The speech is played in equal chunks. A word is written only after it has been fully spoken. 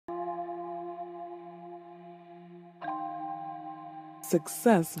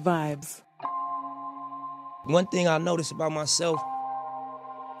success vibes. One thing I notice about myself,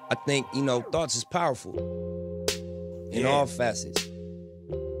 I think, thoughts is powerful in all facets.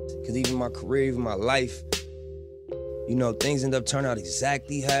 Because even my career, even my life, things end up turning out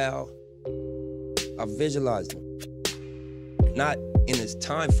exactly how I visualized them. Not in this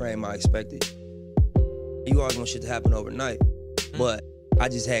time frame I expected. You always want shit to happen overnight. But I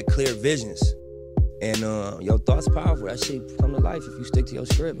just had clear visions. And your thoughts are powerful. That shit come to life if you stick to your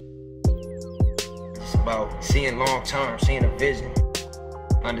script. It's about seeing long term, seeing a vision,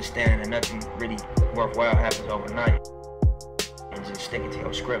 understanding that nothing really worthwhile happens overnight, and just sticking to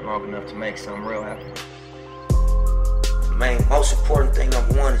your script long enough to make something real happen. The most important thing,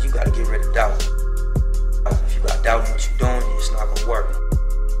 number one, is you gotta get rid of doubt. If you got doubt in what you're doing, it's not gonna work.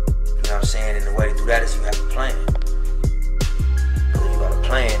 You know what I'm saying? And the way to do that is you have a plan. Because if you got a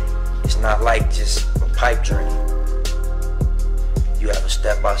plan, it's not like just a pipe dream. You have a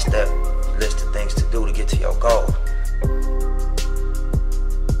step-by-step list of things to do to get to your goal.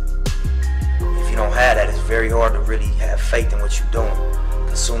 If you don't have that, it's very hard to really have faith in what you're doing.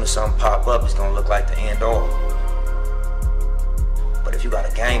 As soon as something pop up, it's gonna look like the end all. But if you got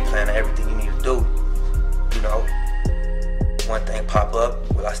a game plan of everything you need to do, one thing pop up,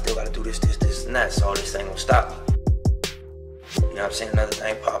 well, I still gotta do this, and that, so this ain't gonna stop me. You know what I'm saying? Another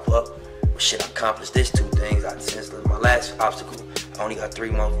thing pop up, well, shit, I accomplished this 2 things. Since my last obstacle, I only got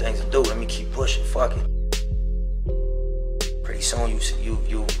 3 more things to do. Let me keep pushing, fuck it. Pretty soon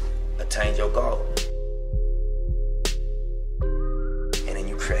you attain your goal. And then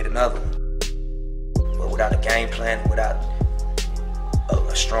you create another one. But without a game plan, without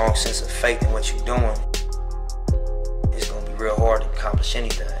a strong sense of faith in what you're doing, it's gonna be real hard to accomplish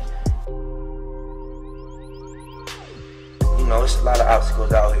anything. There's a lot of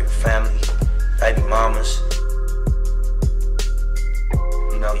obstacles out here. Family, baby mamas,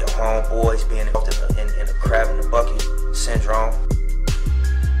 your homeboys being involved in the crab in the bucket syndrome,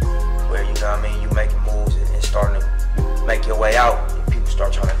 where you making moves and starting to make your way out, and people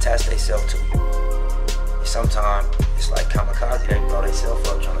start trying to attach themselves to you. And sometimes it's like kamikaze, they blow themselves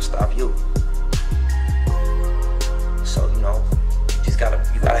up trying to stop you. So you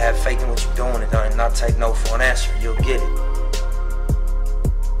gotta have faith in what you're doing and not take no for an answer. You'll get it.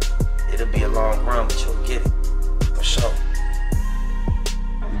 It'll be a long run, but you'll get it for sure.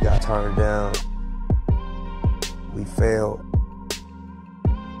 We got turned down. We failed.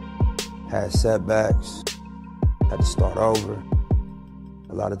 Had setbacks. Had to start over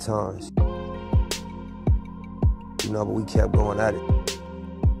a lot of times. But we kept going at it.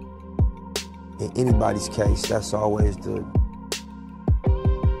 In anybody's case, that's always the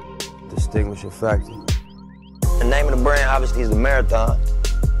distinguishing factor. The name of the brand obviously is the Marathon.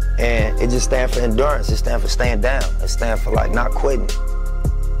 And it just stands for endurance. It stands for staying down. It stands for not quitting.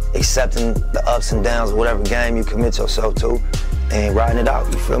 Accepting the ups and downs of whatever game you commit yourself to and riding it out,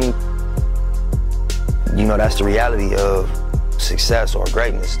 you feel me? That's the reality of success or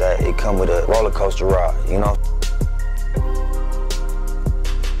greatness, that it comes with a roller coaster ride,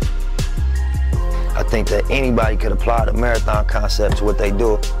 I think that anybody could apply the marathon concept to what they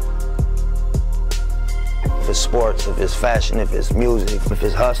do. If it's sports, if it's fashion, if it's music, if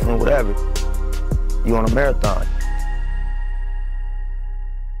it's hustling, whatever, you on a marathon.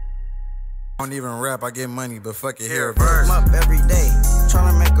 I don't even rap, I get money, but fuck it, here. I'm up every day,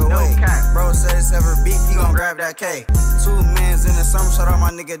 tryna make a way. Bro said it's ever beef, he gon' grab that K. 2 mans in the summer, shout out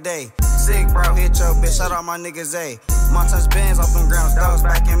my nigga Day. Sick, bro, hit your bitch, shout out my nigga Zay. Montage Benz off them grounds, that was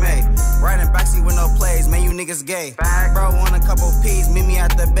back in May. Riding backseat with no plays, man, you niggas gay. Bro, want a couple P's, meet me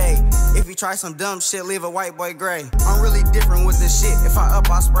at the bay. If you try some dumb shit, leave a white boy gray. I'm really different with this shit, if I up,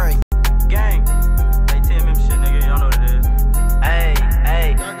 I spray. Gang, hey, TMM shit, nigga, y'all know what it is.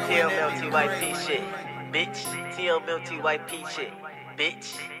 Hey, TLBLTYP shit, bitch. TLBLTYP shit,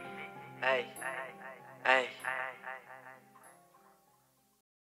 bitch. Hey.